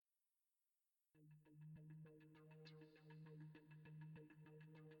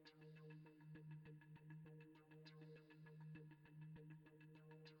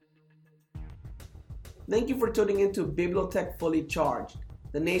Thank you for tuning into BiblioTech Fully Charged,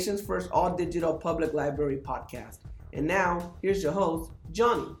 the nation's first all-digital public library podcast. And now, here's your host,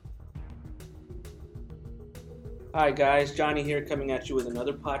 Johnny. Hi guys, Johnny here coming at you with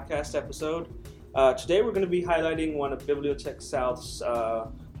another podcast episode. Today we're going to be highlighting one of BiblioTech South's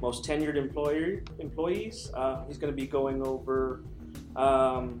most tenured employees. He's going to be going over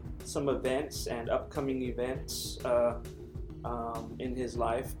some events and upcoming events in his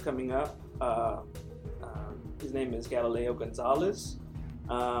life coming up. His name is Galileo Gonzalez,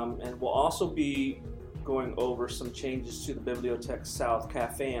 and we'll also be going over some changes to the BiblioTech South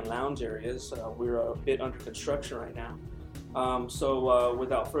cafe and lounge areas. We're a bit under construction right now. So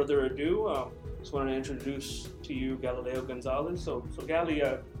without further ado, just want to introduce to you Galileo Gonzalez. So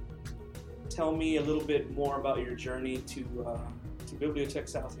Gali, tell me a little bit more about your journey to BiblioTech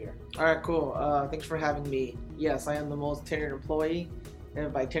South here. All right, cool. Thanks for having me. Yes, I am the most tenured employee.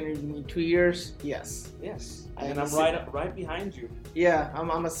 And by tenured, you mean 2 years? Yes. And I'm right behind you. Yeah,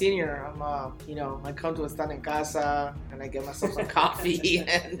 I'm a senior. I come to Estar en Casa and I get myself some coffee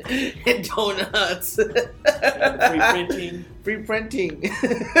and donuts. And Free printing.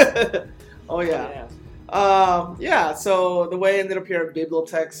 Oh yeah. Yeah. So the way I ended up here at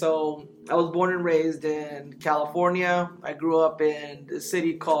BiblioTech. So I was born and raised in California. I grew up in a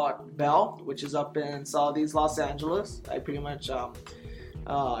city called Bell, which is up in Southeast Los Angeles. I pretty much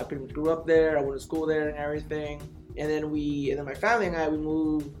grew up there. I went to school there and everything. And then my family and I, we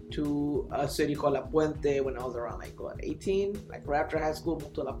moved to a city called La Puente when I was around 18. Right after high school,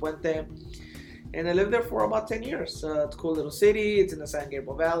 moved to La Puente. And I lived there for about 10 years. It's a cool little city. It's in the San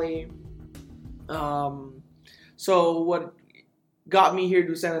Gabriel Valley. So what got me here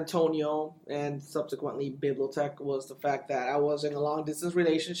to San Antonio and subsequently BiblioTech was the fact that I was in a long distance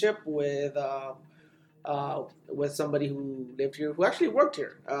relationship with somebody who lived here, who actually worked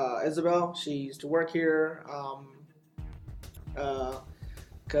here. Isabel, she used to work here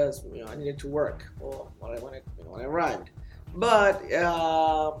because I needed to work when I arrived. But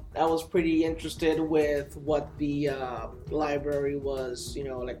I was pretty interested with what the library was,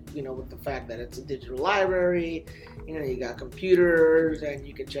 with the fact that it's a digital library. You got computers and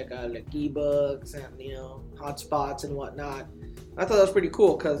you can check out like ebooks and hotspots and whatnot. I thought that was pretty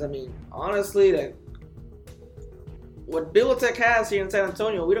cool because honestly, what BiblioTech has here in San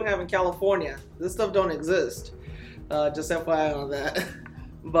Antonio, we don't have in California. This stuff don't exist. Just FYI on that.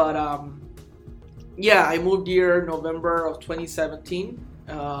 But I moved here November of 2017.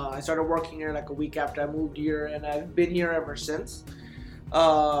 I started working here like a week after I moved here, and I've been here ever since.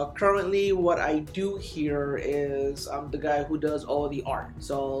 Currently, what I do here is I'm the guy who does all the art.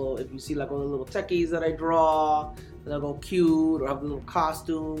 So if you see like all the little techies that I draw, that go cute, or have little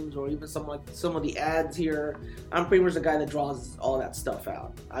costumes, or even some of the ads here, I'm pretty much the guy that draws all that stuff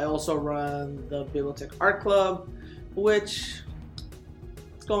out. I also run the BiblioTech Art Club, which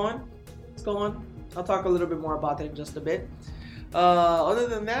it's going. I'll talk a little bit more about that in just a bit. Other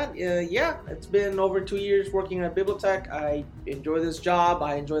than that, it's been over 2 years working at BiblioTech. I enjoy this job.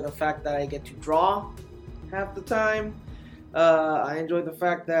 I enjoy the fact that I get to draw half the time. I enjoy the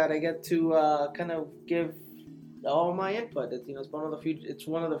fact that I get to kind of give all my input. It's one of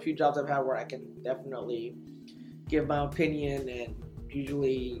the few jobs I've had where I can definitely give my opinion, and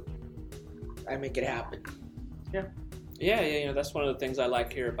usually I make it happen. Yeah. That's one of the things I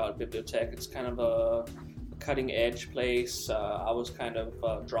like here about BiblioTech. It's kind of a cutting edge place. I was kind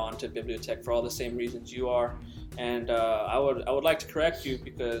of drawn to BiblioTech for all the same reasons you are, and I would like to correct you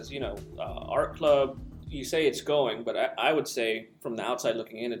because art club, you say it's going, but I would say from the outside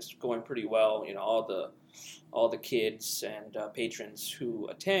looking in, it's going pretty well. All the kids and patrons who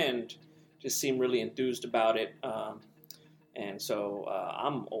attend just seem really enthused about it, and so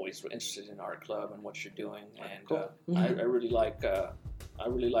I'm always interested in art club and what you're doing, and cool. I really like the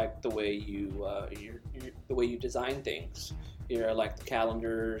way you design things here. I like the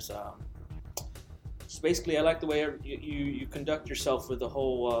calendars. So basically, I like the way you conduct yourself with the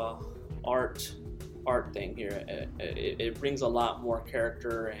whole art thing here. It brings a lot more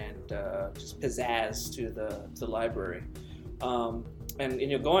character and just pizzazz to the library.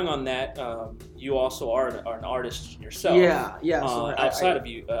 And going on that, you also are an artist yourself. Yeah. So outside of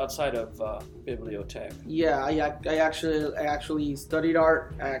BiblioTech. Yeah, I actually studied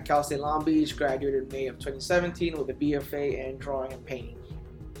art at Cal State Long Beach. Graduated in May of 2017 with a BFA in drawing and painting.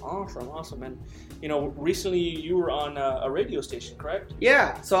 Awesome. And recently you were on a radio station, correct?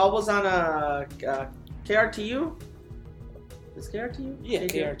 Yeah. So I was on a KRTU. Is KRTU? Yeah,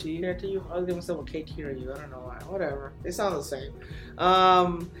 KRTU. KRTU. I was gonna say KTRU. I don't know why. Whatever. They sound the same.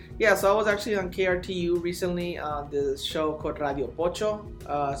 Yeah. So I was actually on KRTU recently on this show called Radio Pocho,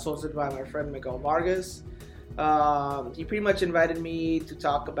 hosted by my friend Miguel Vargas. He pretty much invited me to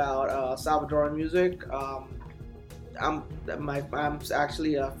talk about Salvadoran music. I'm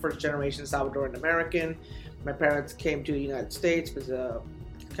actually a first generation Salvadoran American. My parents came to the United States because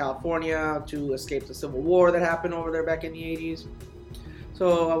California to escape the Civil War that happened over there back in the 80s.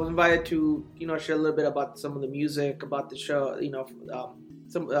 So I was invited to, share a little bit about some of the music, about the show, I'm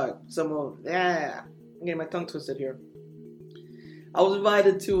getting my tongue twisted here. I was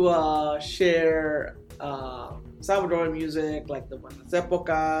invited to share Salvadoran music, like the Buenas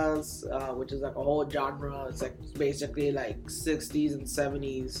Épocas, which is like a whole genre. It's like basically like 60s and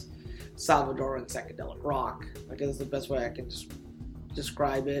 70s Salvadoran psychedelic rock. I guess that's the best way I can just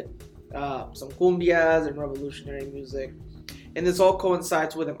describe it. Some cumbias and revolutionary music. And this all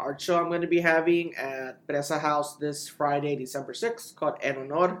coincides with an art show I'm going to be having at Presa House this Friday, December 6th, called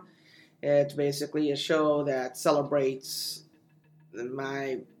En Honor. It's basically a show that celebrates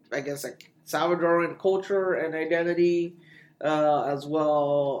Salvadoran culture and identity, as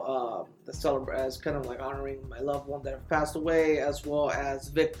well as kind of like honoring my loved ones that have passed away, as well as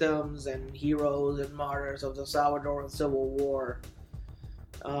victims and heroes and martyrs of the Salvadoran Civil War.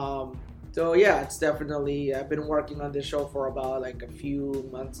 So yeah, it's definitely, I've been working on this show for about like a few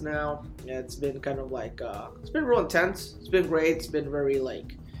months now. It's been kind of like, it's been real intense. It's been great. It's been very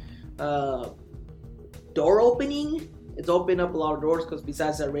like, door opening. It's opened up a lot of doors because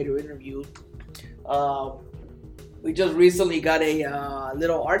besides that radio interview, we just recently got a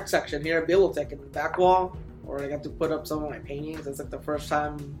little art section here at BiblioTech in the back wall where I got to put up some of my paintings. It's like the first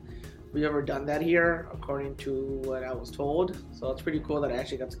time we've ever done that here, according to what I was told. So it's pretty cool that I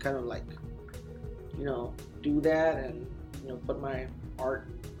actually got to kind of like, do that and, put my art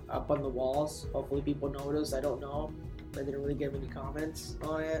up on the walls. Hopefully people notice. I don't know. I didn't really get any comments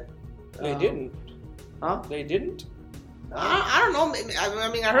on it. They didn't. Huh? They didn't? I don't know. I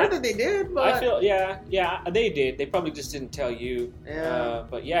mean, I heard that they did, but I feel yeah, they did. They probably just didn't tell you. Yeah.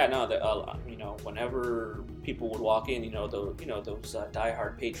 But yeah, no, whenever people would walk in, those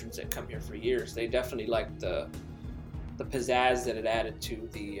diehard patrons that come here for years, they definitely liked the pizzazz that it added to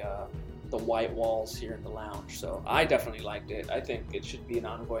the white walls here in the lounge. So I definitely liked it. I think it should be an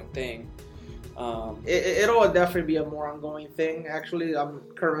ongoing thing. It'll definitely be a more ongoing thing. Actually, I'm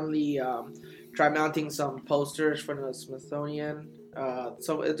currently try mounting some posters for the Smithsonian.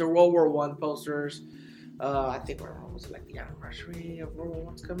 So it's the World War I posters. I think we're almost like the anniversary of World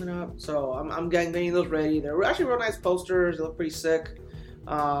War I's coming up. So I'm getting those ready. They're actually real nice posters. They look pretty sick.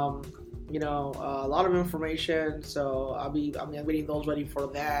 A lot of information. So I'm getting those ready for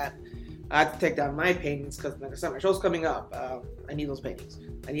that. I have to take down my paintings because, like I said, my show's coming up. I need those paintings.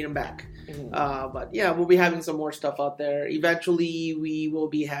 I need them back. Mm-hmm. But yeah, we'll be having some more stuff out there. Eventually, we will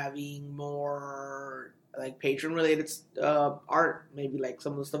be having more like patron-related art. Maybe like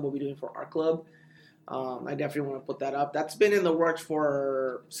some of the stuff we'll be doing for Art Club. I definitely want to put that up. That's been in the works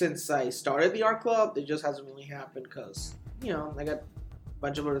since I started the Art Club. It just hasn't really happened because, I got a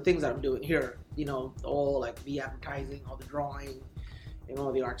bunch of other things that I'm doing here. All like the advertising, all the drawing, and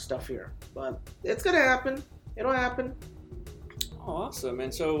all the art stuff here. But it's gonna happen. It'll happen. Oh, awesome.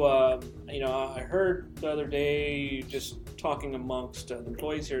 And so, I heard the other day, just talking amongst the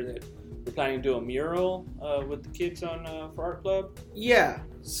employees here, that you're planning to do a mural with the kids for Art Club. Yeah.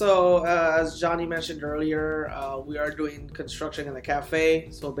 So, as Johnny mentioned earlier, we are doing construction in the cafe.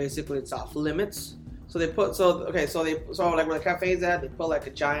 So basically, it's off limits. So they put like where the cafe's at, they put like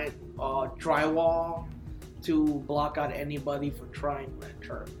a giant drywall to block out anybody from trying to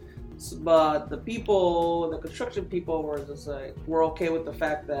enter. But the construction people were just like, we're okay with the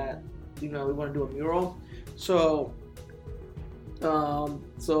fact that, we want to do a mural. So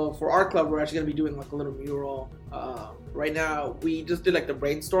for Art Club, we're actually going to be doing like a little mural. Right now, we just did like the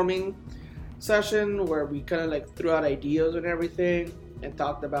brainstorming session where we kind of like threw out ideas and everything and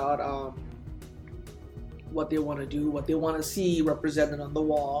talked about what they want to do, what they want to see represented on the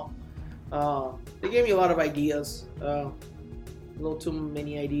wall. They gave me a lot of ideas. A little too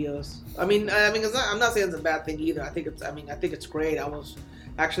many ideas. I mean, I'm not saying it's a bad thing either. I think it's great. I was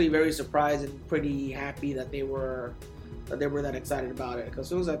actually very surprised and pretty happy that they were that excited about it. Because as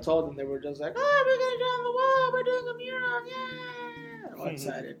soon as I told them, they were just like, "Oh, we're gonna draw on the wall. We're doing a mural, yeah!" All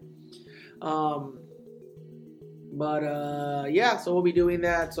excited. So we'll be doing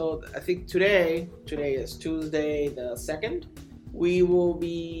that. So I think today is Tuesday the 2nd. We will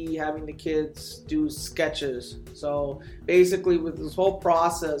be having the kids do sketches. So basically with this whole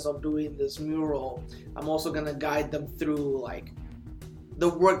process of doing this mural, I'm also going to guide them through like the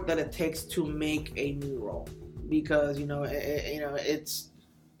work that it takes to make a mural, because it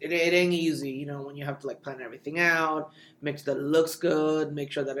ain't easy, when you have to like plan everything out, make sure that it looks good,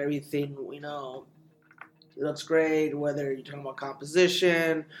 make sure that everything looks great, whether you're talking about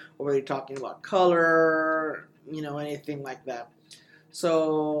composition or whether you're talking about color, anything like that.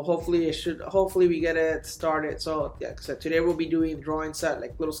 So hopefully we get it started. So yeah, so today we'll be doing drawing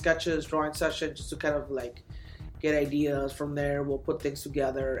like little sketches, drawing session, just to kind of like get ideas. From there we'll put things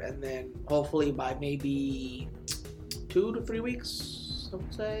together, and then hopefully by maybe 2 to 3 weeks, I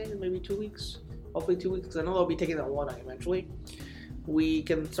would say, maybe 2 weeks. Hopefully 2 weeks, because I know they'll be taking that one eventually. We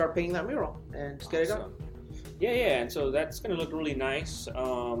can start painting that mural and just get it done. Yeah, and so that's going to look really nice.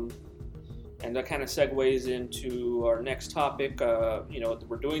 And that kind of segues into our next topic.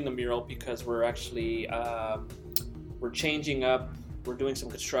 We're doing the mural because we're actually we're changing up. We're doing some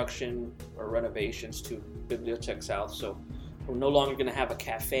construction or renovations to BiblioTech South. So we're no longer going to have a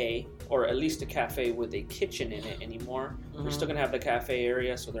cafe, or at least a cafe with a kitchen in it anymore. Mm-hmm. We're still going to have the cafe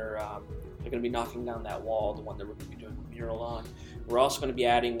area. So they're going to be knocking down that wall, the one that we're going to be doing the mural on. We're also going to be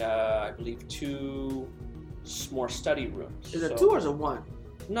adding, I believe, 2 more study rooms. Is it 2 or is it 1?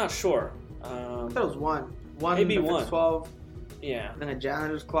 I'm not sure. I thought it was 1. Maybe 1. 12. Yeah. Then a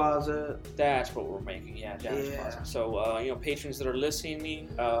janitor's closet. That's what we're making. Yeah, janitor's closet. So, patrons that are listening,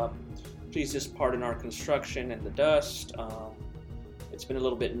 please just pardon our construction and the dust. It's been a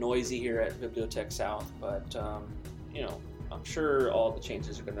little bit noisy here at BiblioTech South, but I'm sure all the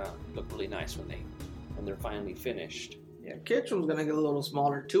changes are gonna look really nice when they're finally finished. Yeah, kitchen's gonna get a little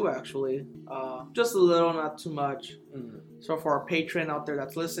smaller too, actually. Just a little, not too much. Mm-hmm. So for our patron out there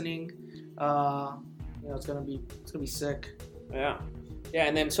that's listening, it's gonna be sick. Yeah,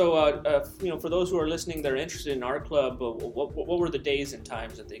 and then so for those who are listening that are interested in our club, what were the days and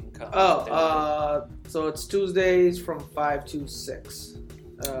times that they can come? So it's Tuesdays from 5 to 6.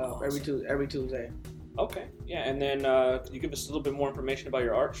 Awesome. Every Tuesday. Okay, yeah, and then can you give us a little bit more information about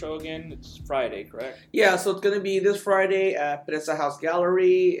your art show again? It's Friday, correct? Yeah, so it's gonna be this Friday at Presa House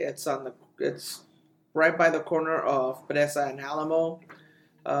Gallery. It's right by the corner of Presa and Alamo.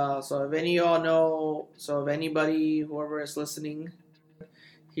 So if any of y'all know, if anybody, whoever is listening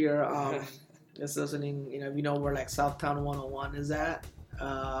here, is listening, if you know where like Southtown 101 is at,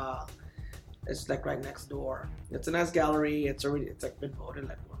 it's like right next door. It's a nice gallery. It's like been voted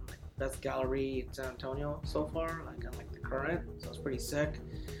like one of the best gallery in San Antonio so far, like on like the current. So it's pretty sick.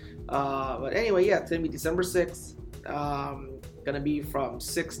 But anyway, yeah, it's gonna be December 6th. Gonna be from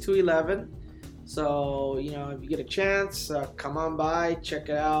 6 to 11. So, if you get a chance, come on by, check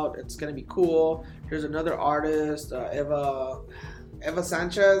it out. It's going to be cool. There's another artist, Eva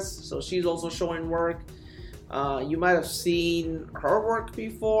Sanchez. So she's also showing work. You might have seen her work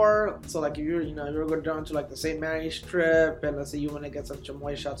before. So like if you're going down to like the St. Mary's Strip, and let's say you want to get some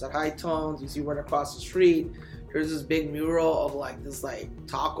chamoy shots at High Tones, you see right across the street, there's this big mural of like this like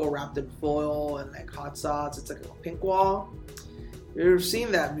taco wrapped in foil and like hot sauce. It's like a pink wall. If you've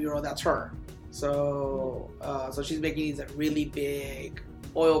seen that mural, that's her. So she's making these like really big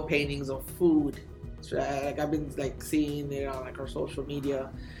oil paintings of food. So, like I've been like seeing it on like her social media,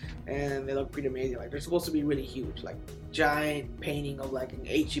 and they look pretty amazing. Like they're supposed to be really huge, like giant painting of like an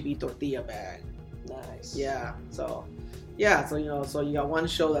HEB tortilla bag. Nice. Yeah. So you got one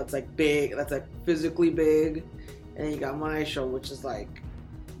show that's like big, that's like physically big, and you got my show which is like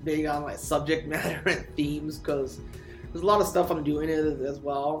big on like subject matter and themes, because there's a lot of stuff I'm doing it as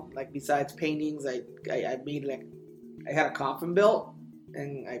well. Like besides paintings, I made like, I had a coffin built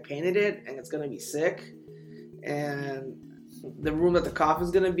and I painted it, and it's gonna be sick. And the room that the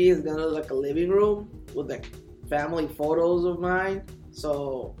coffin's gonna be is gonna look like a living room with like family photos of mine.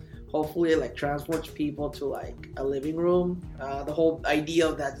 So hopefully it like transports people to like a living room. The whole idea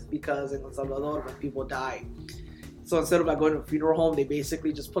of that is because in El Salvador when people die, so instead of like going to a funeral home, they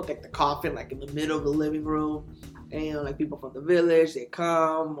basically just put like the coffin like in the middle of the living room. And like people from the village, they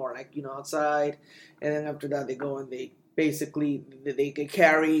come, or like outside, and then after that they go and they basically they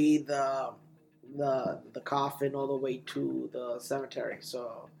carry the coffin all the way to the cemetery.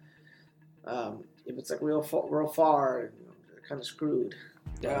 So if it's like real far, they're kind of screwed.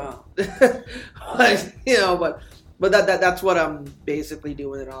 Yeah. but that's what I'm basically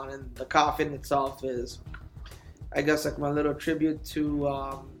doing it on, and the coffin itself is, I guess, like my little tribute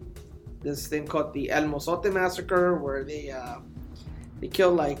to this thing called the El Mozote Massacre, where they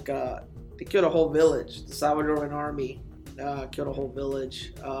killed a whole village. The Salvadoran army killed a whole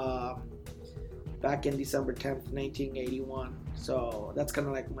village back in December 10th, 1981. So that's kind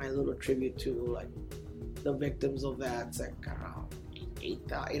of like my little tribute to like the victims of that. It's like, I don't know,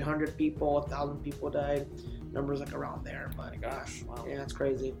 800 people, 1,000 people died. numbers like around there. But Oh my gosh, wow. yeah, it's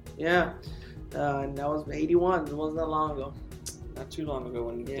crazy. Yeah, and that was 81. It wasn't that long ago. Not too long ago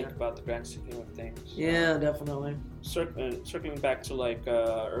when you think about the grand scheme of things. Yeah, definitely. Circling back to like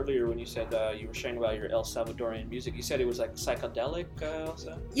earlier when you said you were sharing about your El Salvadorian music, you said it was like psychedelic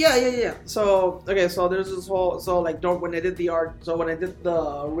also? Yeah. So there's this whole, when I did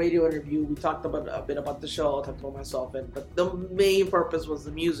the radio interview, we talked about a bit about the show, I talked about myself, but the main purpose was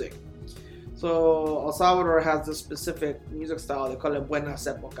the music. So El Salvador has this specific music style, they call it Buenas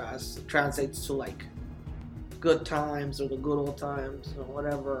Épocas. It translates to like good times or the good old times or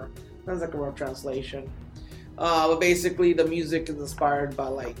whatever. Sounds like a rough translation. But basically the music is inspired by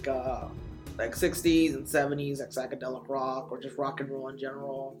like 60s and 70s, like psychedelic rock or just rock and roll in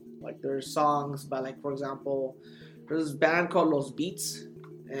general. Like there's songs by, like, for example, there's this band called Los Beats,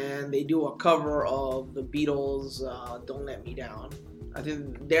 and they do a cover of the Beatles' Don't Let Me Down. I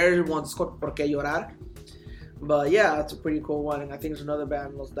think their one's called Por Qué Llorar. But yeah, it's a pretty cool one. And I think there's another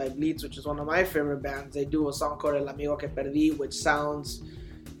band, Los Diablitos, which is one of my favorite bands. They do a song called El Amigo Que Perdí, which sounds,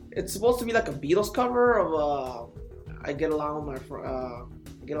 it's supposed to be like a Beatles cover of I Get Along with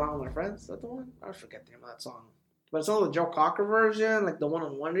My Friends. Is that the one? I forget the name of that song. But it's not the Joe Cocker version, like the one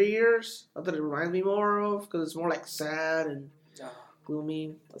on Wonder Years. That's what it reminds me more of, because it's more like sad and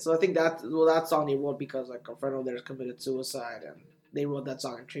gloomy. So I think that song they wrote because like a friend of theirs committed suicide, and they wrote that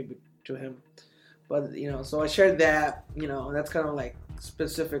song in tribute to him. But, so I shared that, that's kind of like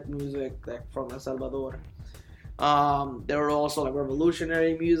specific music like from El Salvador. There were also like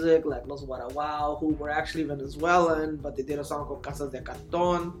revolutionary music like Los Guaraguao, who were actually Venezuelan, but they did a song called Casas de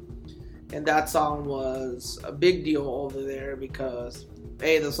Cartón. And that song was a big deal over there because,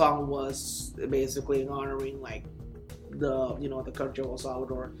 the song was basically honoring like the country of El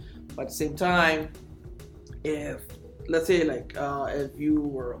Salvador. But at the same time, let's say if you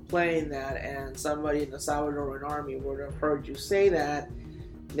were playing that and somebody in the Salvadoran army would have heard you say that,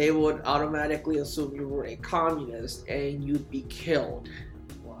 they would automatically assume you were a communist and you'd be killed.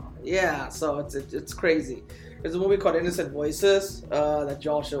 Wow. Yeah, so it's crazy. There's a movie called Innocent Voices that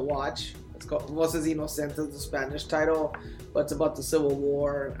y'all should watch. It's called Voces Inocentes, the Spanish title, but it's about the Civil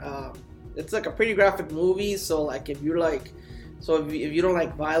War. It's like a pretty graphic movie, so like if you're like, if you don't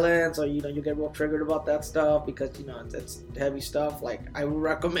like violence or you get real triggered about that stuff because it's heavy stuff, like I would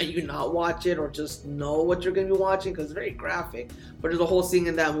recommend you not watch it or just know what you're gonna be watching because it's very graphic. But there's a whole scene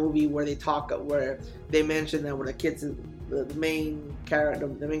in that movie where they mention that when the kid's the main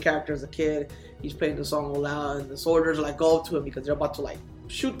character is a kid, he's playing the song loud and the soldiers like go up to him because they're about to like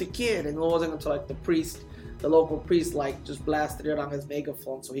shoot the kid, and it wasn't until like the local priest like just blasted it on his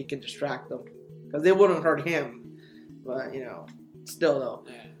megaphone so he can distract them because they wouldn't hurt him. But still though,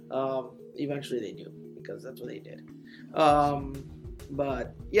 eventually they do because that's what they did.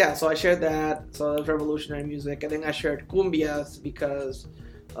 But yeah, so I shared that. So that's revolutionary music. I think I shared cumbias because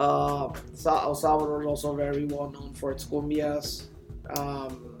El Salvador is also very well known for its cumbias. I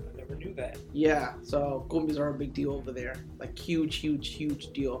never knew that. Yeah, so cumbias are a big deal over there, like huge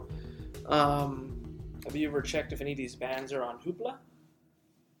deal. Have you ever checked if any of these bands are on Hoopla?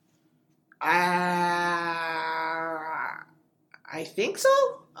 I think so.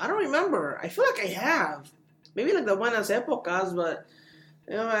 I don't remember. I feel like I have. Maybe like the Buenas Épocas, but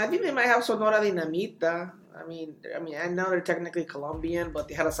I think they might have Sonora Dinamita. I mean, I know they're technically Colombian, but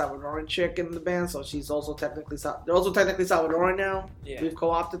they had a Salvadoran chick in the band, so they're also technically Salvadoran now. Yeah. We've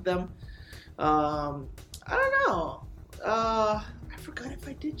co-opted them. I don't know. I forgot if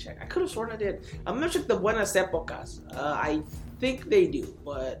I did check. I could have sworn I did. I'm gonna check the Buenas Épocas. I think they do,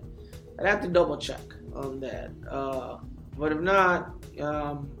 but I'd have to double check on that. But if not,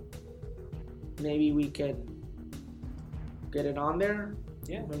 maybe we can get it on there.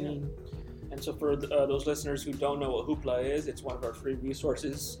 Yeah. And so for those listeners who don't know what Hoopla is, it's one of our free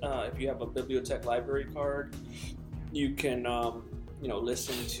resources. If you have a BiblioTech library card, you can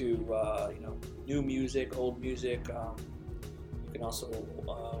listen to new music, old music. You can also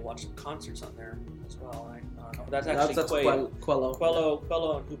watch some concerts on there as well, right? That's Quello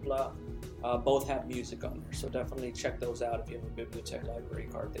and Hoopla. Both have music on there, so definitely check those out if you have a BiblioTech library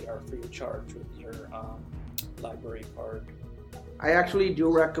card. They are free of charge with your library card. I actually do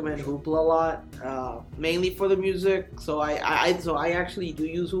recommend Hoopla a lot, mainly for the music. So I actually do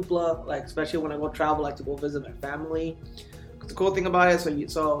use Hoopla, like especially when I go travel, like to go visit my family. The cool thing about it, so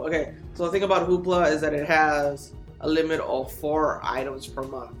the thing about Hoopla is that it has a limit of 4 items per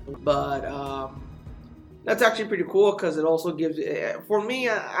month, but that's actually pretty cool because it also gives, for me,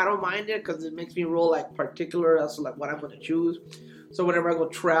 I don't mind it because it makes me real like particular as to like what I'm going to choose. So whenever I go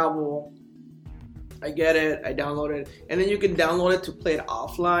travel, I get it. I download it, and then you can download it to play it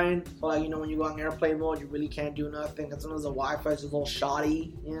offline. So like when you go on airplane mode, you really can't do nothing. As soon as the Wi-Fi is a little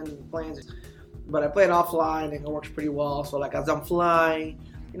shoddy in planes. But I play it offline, and it works pretty well. So like as I'm flying,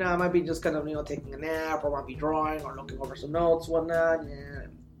 I might be just kind of taking a nap, or I might be drawing, or looking over some notes, whatnot. Yeah.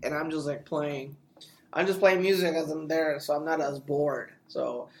 And I'm just like playing. I'm just playing music as I'm there, so I'm not as bored.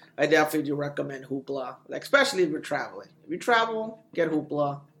 So I definitely do recommend Hoopla, like especially if you're traveling. If you travel, get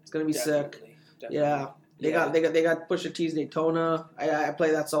Hoopla. It's gonna be sick. Definitely. Yeah. They got Pusha T's Daytona. I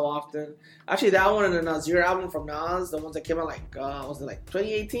play that so often. Actually, that one and the Nasir album from Nas, the ones that came out was it like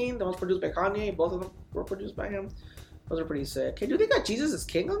 2018? The ones produced by Kanye. Both of them were produced by him. Those are pretty sick. Hey, do they got Jesus is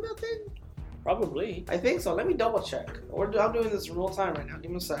King on that thing? Probably. I think so. Let me double check. I'm doing this in real time right now.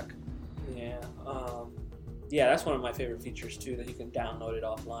 Give me a sec. Yeah. Yeah, that's one of my favorite features too. That you can download it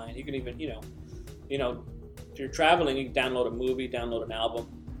offline. You can even, if you're traveling, you can download a movie, download an album,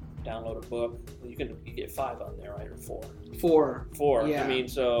 download a book. You get 5 on there, right, or 4? 4. Yeah.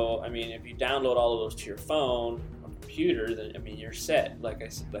 If you download all of those to your phone or computer, then you're set. Like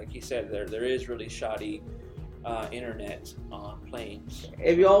he said, there is really shoddy internet on planes.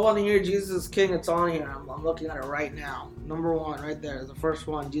 If you all want to hear Jesus is King, it's on here. I'm looking at it right now. Number 1 right there is the first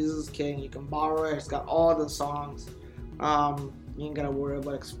one, Jesus is King. You can borrow it. It's got all the songs. You ain't gotta worry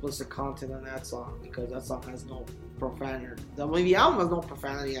about explicit content on that song because that song has no profanity. The album has no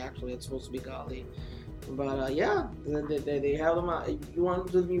profanity, actually. It's supposed to be godly. But yeah, they have them out. If you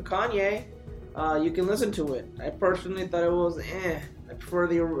want the new Kanye, you can listen to it. I personally thought it was I prefer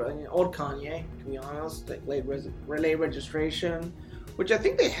the old Kanye, to be honest, like late registration, which I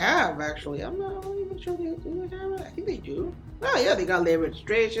think they have, actually. I'm not even sure they have it. I think they do. Oh yeah, they got late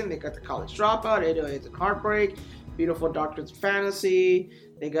registration. They got the college dropout. It's a heartbreak. Beautiful Doctors of Fantasy.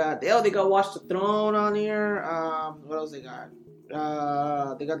 They got Watch the Throne on here. What else they got?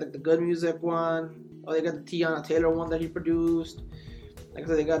 They got the good music one. Oh, they got the Tiana Taylor one that he produced. Like I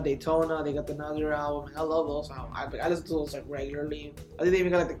said, they got Daytona. They got the Nasir album. I love those albums. I listen to those regularly. I think they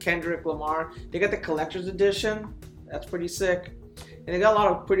even got the Kendrick Lamar. They got the collector's edition. That's pretty sick. And they got a lot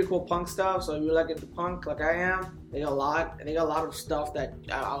of pretty cool punk stuff. So if you're into punk like I am, they got a lot. And they got a lot of stuff that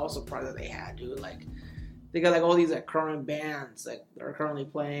I was surprised that they had, dude. Like they got all these current bands that are currently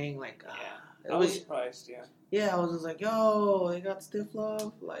playing. I was surprised. Yeah. Yeah, I was just like, yo, they got Stiff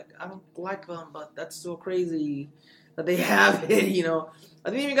Love. I don't like them, but that's so crazy that they have it, I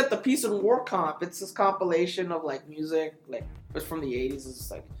think even got the Peace and War comp. It's this compilation of music, it's from the 80s.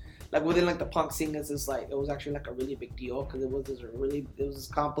 It's within the punk scene. It's just it was actually a really big deal because it was this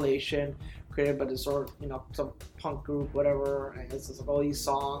compilation created by this sort of some punk group, whatever. And it's just all these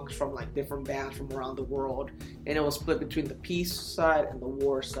songs from different bands from around the world, and it was split between the peace side and the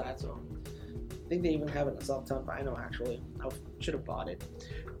war side. So I think they even have it in Southtown Vinyl. Actually, I should have bought it.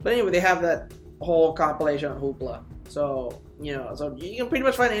 But anyway, they have that whole compilation on Hoopla. So so you can pretty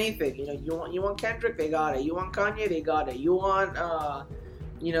much find anything. You want Kendrick, they got it. You want Kanye, they got it. You want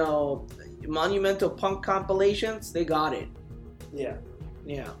monumental punk compilations, they got it. Yeah.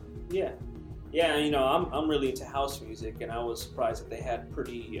 Yeah. Yeah. Yeah, I'm really into house music, and I was surprised that they had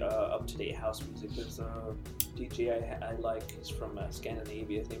pretty up-to-date house music. There's a DJ I like. He's from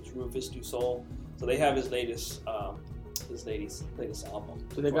Scandinavia. His name's Rufus Du Sol. So they have his latest album.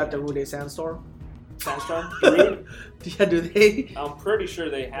 So they got the Rude Sandstorm? Sandstorm? Rude? Yeah, do they? I'm pretty sure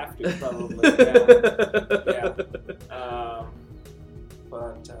they have to, probably. Yeah.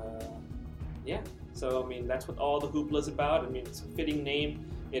 Yeah. So, that's what all the Hoopla's about. It's a fitting name.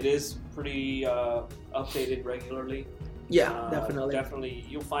 It is pretty updated regularly. Yeah, definitely. Definitely,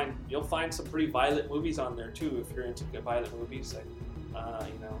 you'll find some pretty violent movies on there too if you're into violent movies.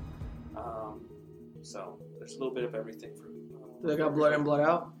 So there's a little bit of everything for. Do they got Blood In, Blood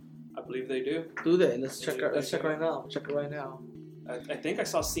Out? I believe they do. Do they? Let's check right now. Check it right now. I think I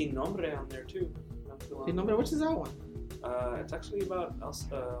saw Sin Nombre on there too. Sin Nombre, which is that one? It's actually about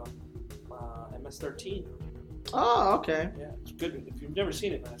MS-13. Oh, okay. Yeah, it's good. If you've never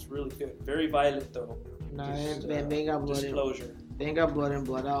seen it, man, it's really good. Very violent though. No, they got Blood disclosure. They ain't got Blood In,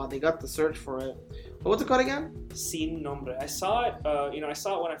 Blood Out. They got the search for it. But what's it called again? Sin Nombre. I saw it. I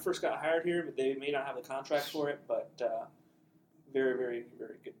saw it when I first got hired here, but they may not have the contract for it. But very, very,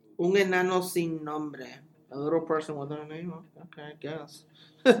 very good. Un enano sin nombre. A little person without a name? Okay, I guess.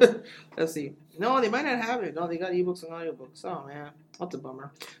 Let's see. No, they might not have it. No, they got ebooks and audiobooks. Oh, man. That's a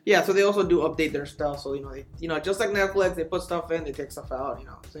bummer. Yeah, so they also do update their stuff. So, they just like Netflix, they put stuff in, they take stuff out,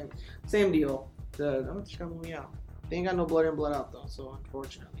 Same deal. I'm going to check that movie out. They ain't got no Blood In, Blood Out, though, so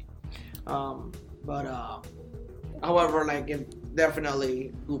unfortunately. However,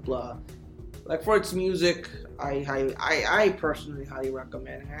 definitely Hoopla, Like for its music, I personally highly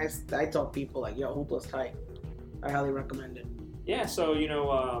recommend it. I tell people like, yo, Hoopla's tight. I highly recommend it. Yeah, so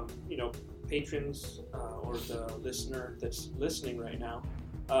patrons or the listener that's listening right now,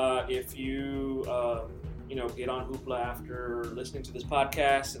 if you get on Hoopla after listening to this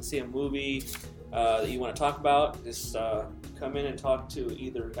podcast and see a movie that you want to talk about, just come in and talk to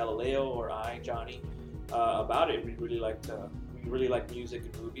either Galileo or Johnny, about it. We really like music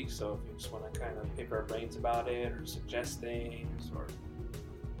and movies, so if you just want to kind of pick our brains about it or suggest things or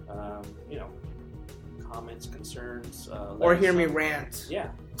comments, concerns, or hear me rant. Yeah.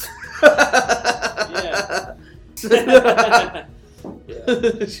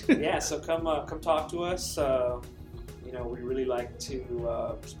 Yeah. So come talk to us. We really like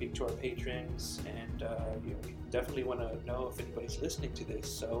to speak to our patrons, and we definitely want to know if anybody's listening to this.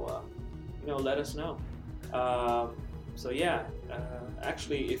 So let us know.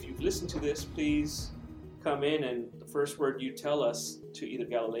 Actually, if you've listened to this, please come in, and the first word you tell us to either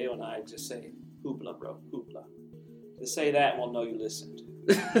Galileo and I, just say Hoopla, bro, Hoopla. Just say that, and we'll know you listened.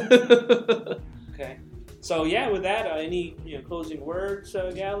 Okay. So with that, any closing words,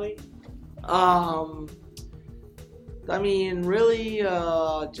 Gally? I mean, really,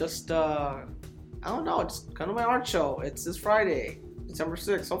 I don't know. It's kind of my art show. It's this Friday, December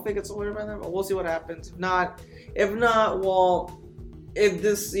 6th. Hopefully it gets over by then, but we'll see what happens. If not, well, if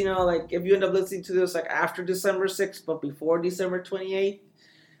this, if you end up listening to this after December 6th, but before December 28th,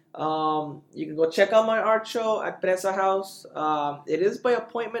 you can go check out my art show at Presa House. It is by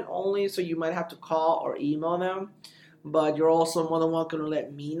appointment only, so you might have to call or email them, but you're also more than welcome to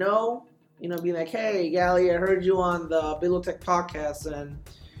let me know. Be like, hey, Gally, I heard you on the BiblioTech podcast, and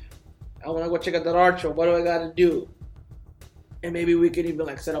I want to go check out that art show. What do I got to do? And maybe we could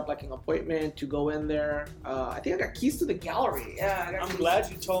even set up an appointment to go in there. I think I got keys to the gallery. Yeah, I'm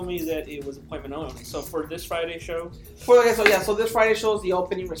glad you told me that it was appointment only. So for this Friday show? So this Friday show is the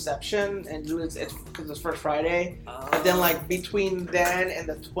opening reception, and it's because it's first Friday. And then between then and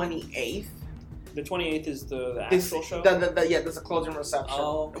the 28th. The 28th is the actual show? There's a closing reception.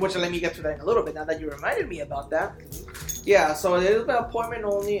 Oh. Which let me get to that in a little bit now that you reminded me about that. Yeah, so it is by appointment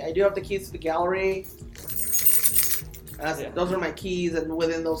only. I do have the keys to the gallery. Those are my keys, and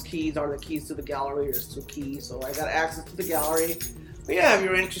within those keys are the keys to the gallery. There's 2 keys, so I got access to the gallery. But yeah, if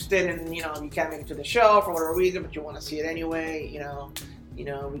you're interested in, you can't make it to the show for whatever reason, but you want to see it anyway,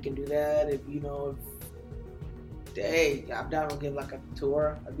 we can do that. If hey, I'm down to give a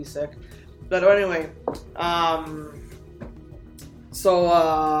tour. I'd be sick. But anyway, so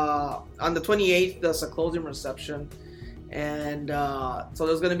on the 28th, there's a closing reception. And so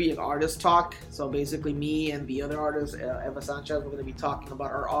there's going to be an artist talk. So basically me and the other artist, Eva Sanchez, we're going to be talking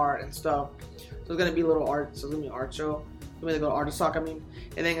about our art and stuff. So it's going to be a little art. So it's going to be an art show. We're going to go to artist talk, And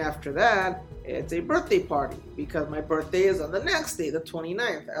then after that, it's a birthday party. Because my birthday is on the next day, the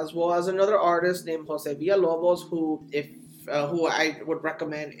 29th. As well as another artist named Jose Villalobos, who I would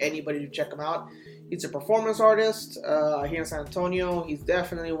recommend anybody to check him out. He's a performance artist here in San Antonio. He's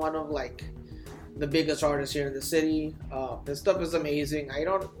definitely one of the biggest artists here in the city. His stuff is amazing. I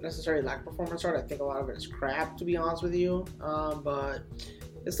don't necessarily like performance art. I think a lot of it is crap, to be honest with you. But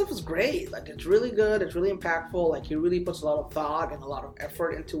his stuff is great. It's really good. It's really impactful. He really puts a lot of thought and a lot of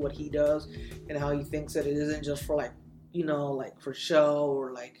effort into what he does and how he thinks that it isn't just for for show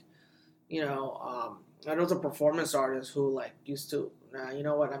or I know it's a performance artist who used to. Nah, you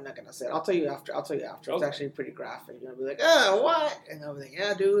know what? I'm not gonna say it. I'll tell you after. Okay. It's actually pretty graphic. You're gonna be like, oh, what? And I'll be like,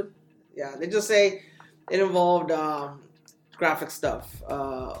 yeah, dude. Yeah, they just say it involved graphic stuff.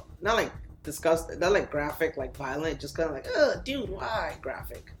 Not graphic, violent. Just kind of oh, dude, why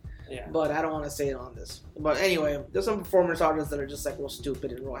graphic? Yeah. But I don't want to say it on this. But anyway, there's some performance artists that are just real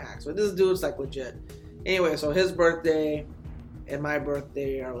stupid and real hacks. But this dude's legit. Anyway, so his birthday and my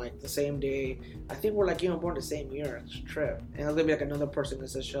birthday are the same day. I think we're born the same year. It's a trip. And there's gonna be another person in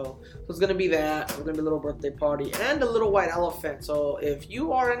this show. So it's gonna be that. There's gonna be a little birthday party and a little white elephant. So if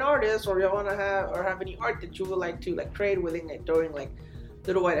you are an artist or you wanna have any art that you would like to trade with during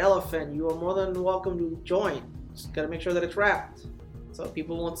Little White Elephant, you are more than welcome to join. Just gotta make sure that it's wrapped so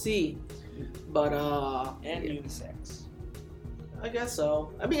people won't see. But and unisex. I guess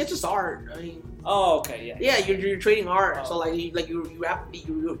so. It's just art. Oh, okay, yeah. Yeah, you're trading art. Oh. So you wrap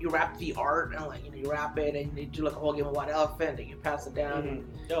the art and you wrap it and you do a whole game of white elephant and you pass it down and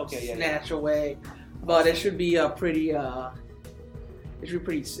snatch away. But it should be pretty. It should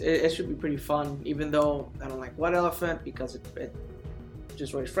be pretty fun. Even though I don't like white elephant because it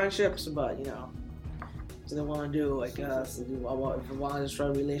destroys friendships. But so they want to do if they want to destroy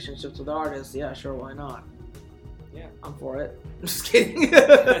relationships with artists, yeah, sure, why not? Yeah, I'm for it. I'm just kidding.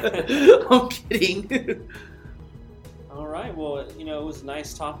 I'm I'm kidding. All right. Well, it was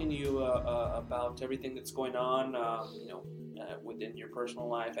nice talking to you about everything that's going on, within your personal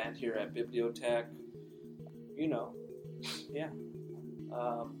life and here at BiblioTech. Yeah.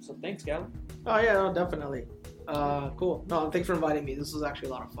 So thanks, Galen. Oh yeah, no, definitely. Cool. No, thanks for inviting me. This was actually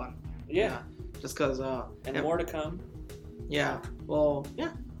a lot of fun. Yeah. Just because. And more to come. Yeah. Well.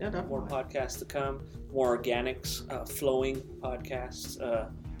 Yeah. Yeah. Definitely. More podcasts to come. More organics, flowing podcasts,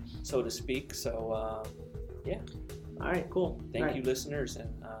 so to speak. So, yeah. All right. Cool. Thank you, listeners, and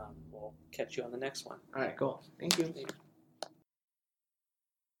we'll catch you on the next one. All right. Cool. Thank you.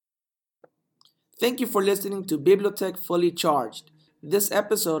 Thank you for listening to BiblioTech Fully Charged. This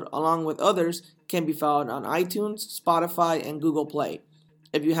episode, along with others, can be found on iTunes, Spotify, and Google Play.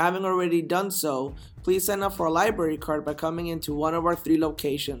 If you haven't already done so, please sign up for a library card by coming into one of our 3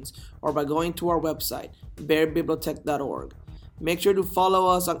 locations or by going to our website, bearbibliotech.org. Make sure to follow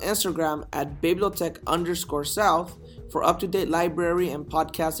us on Instagram at BiblioTech_South for up-to-date library and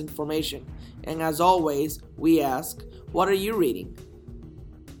podcast information. And as always, we ask, what are you reading?